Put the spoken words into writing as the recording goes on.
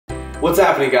What's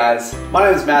happening, guys? My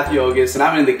name is Matthew Ogus and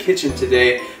I'm in the kitchen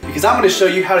today because I'm going to show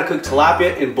you how to cook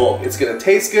tilapia in bulk. It's going to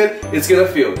taste good, it's going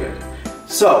to feel good.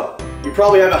 So, you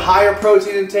probably have a higher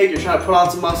protein intake, you're trying to put on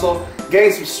some muscle,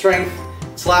 gain some strength.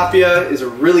 Tilapia is a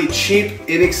really cheap,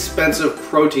 inexpensive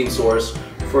protein source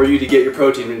for you to get your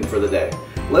protein in for the day.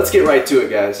 Let's get right to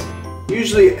it, guys.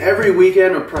 Usually every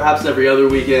weekend or perhaps every other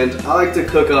weekend, I like to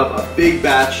cook up a big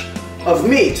batch of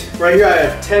meat. Right here I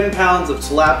have 10 pounds of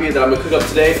tilapia that I'm gonna cook up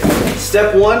today.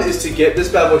 Step one is to get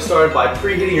this bad boy started by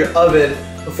preheating your oven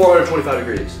to 425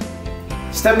 degrees.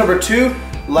 Step number two,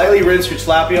 lightly rinse your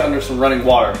tilapia under some running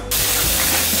water.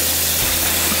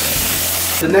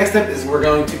 The next step is we're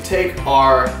going to take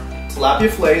our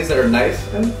tilapia fillets that are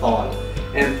nice and thawed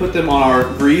and put them on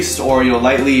our greased or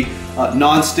lightly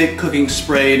non-stick cooking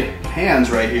sprayed pans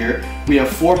right here. We have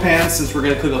 4 pans since we're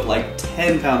gonna cook up like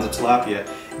 10 pounds of tilapia.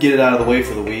 Get it out of the way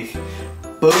for the week.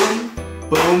 Boom,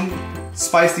 boom.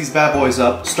 Spice these bad boys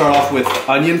up. Start off with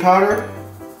onion powder.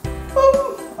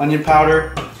 Boom. Onion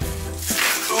powder.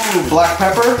 Ooh, black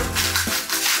pepper.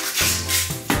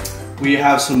 We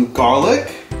have some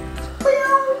garlic.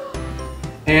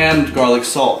 And garlic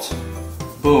salt.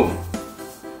 Boom.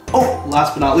 Oh,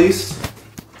 last but not least,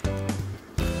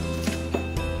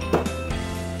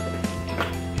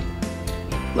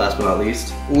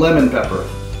 lemon pepper.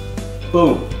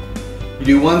 Boom. You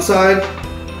do one side,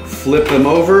 flip them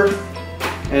over,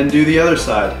 and do the other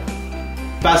side.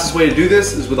 Fastest way to do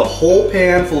this is with a whole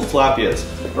pan full of tilapias,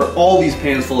 or all these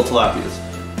pans full of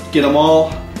tilapias. Get them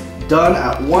all done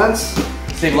at once.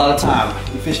 Save a lot of time.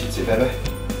 Efficiency, baby.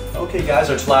 Okay guys,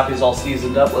 our tilapia is all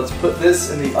seasoned up. Let's put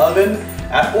this in the oven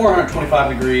at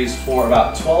 425 degrees for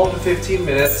about 12 to 15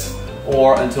 minutes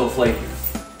or until flaky.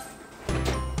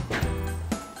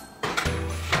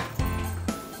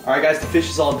 Alright guys, the fish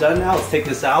is all done now. Let's take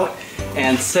this out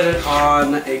and set it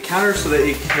on a counter so that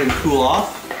it can cool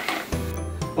off.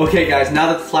 Okay guys,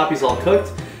 now that the tilapia is all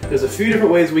cooked, there's a few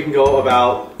different ways we can go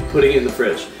about putting it in the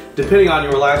fridge, depending on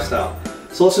your lifestyle.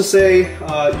 So let's just say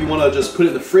you want to just put it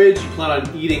in the fridge, you plan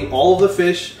on eating all of the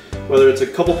fish, whether it's a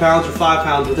couple pounds or 5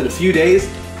 pounds within a few days,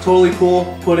 totally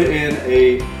cool. Put it in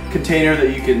a container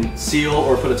that you can seal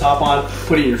or put a top on,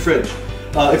 put it in your fridge.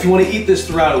 If you want to eat this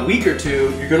throughout a week or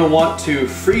two, you're going to want to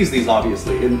freeze these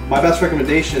obviously. And my best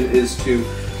recommendation is to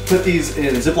put these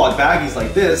in Ziploc baggies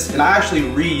like this, and I actually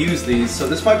reuse these. So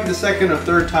this might be the second or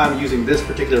third time using this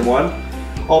particular one.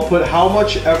 I'll put how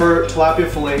much ever tilapia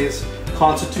fillets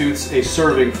constitutes a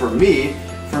serving for me.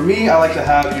 For me, I like to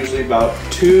have usually about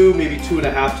 2, maybe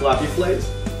 2.5 tilapia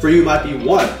fillets. For you, it might be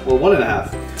 1 or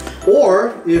 1.5.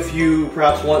 Or if you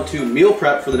perhaps want to meal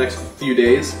prep for the next few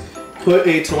days, put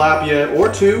a tilapia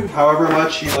or 2, however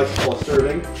much you like to call a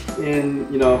serving, in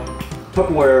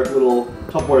Tupperware, little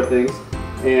Tupperware things,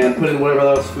 and put in whatever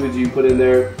else foods you put in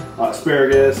there,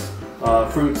 asparagus,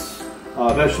 fruits,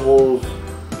 vegetables,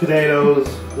 potatoes,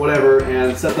 whatever,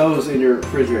 and set those in your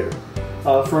refrigerator.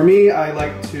 For me, I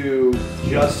like to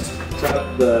just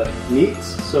prep the meats,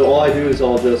 so all I do is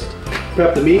I'll just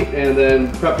prep the meat and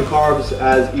then prep the carbs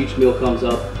as each meal comes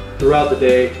up throughout the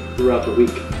day, throughout the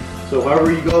week. So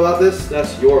however you go about this,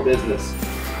 that's your business.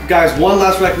 Guys, one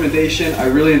last recommendation. I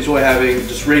really enjoy having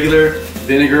just regular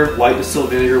vinegar, white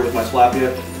distilled vinegar with my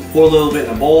tilapia. Pour a little bit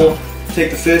in a bowl,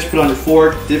 take the fish, put it on your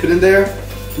fork, dip it in there.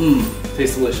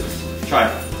 Tastes delicious. Try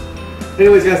it.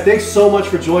 Anyways guys, thanks so much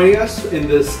for joining us in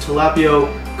this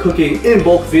tilapia cooking in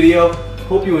bulk video.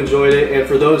 Hope you enjoyed it, and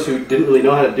for those who didn't really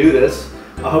know how to do this,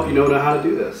 I hope you know how to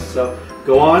do this. So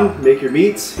go on, make your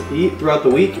meats, eat throughout the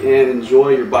week, and enjoy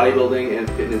your bodybuilding and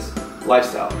fitness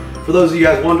lifestyle. For those of you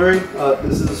guys wondering,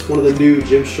 this is one of the new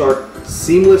Gymshark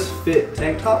Seamless Fit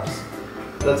tank tops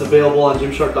that's available on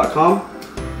gymshark.com.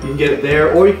 You can get it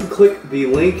there, or you can click the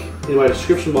link in my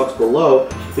description box below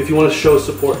if you want to show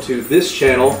support to this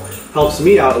channel. Helps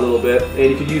me out a little bit,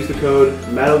 and you can use the code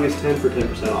MattAugust10 for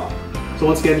 10% off. So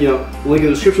once again, link in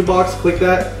the description box, click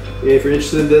that, and if you're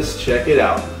interested in this, check it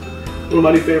out. One of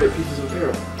my new favorite pieces of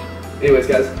apparel. Anyways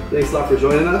guys, thanks a lot for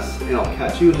joining us, and I'll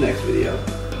catch you in the next video.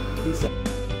 Peace out.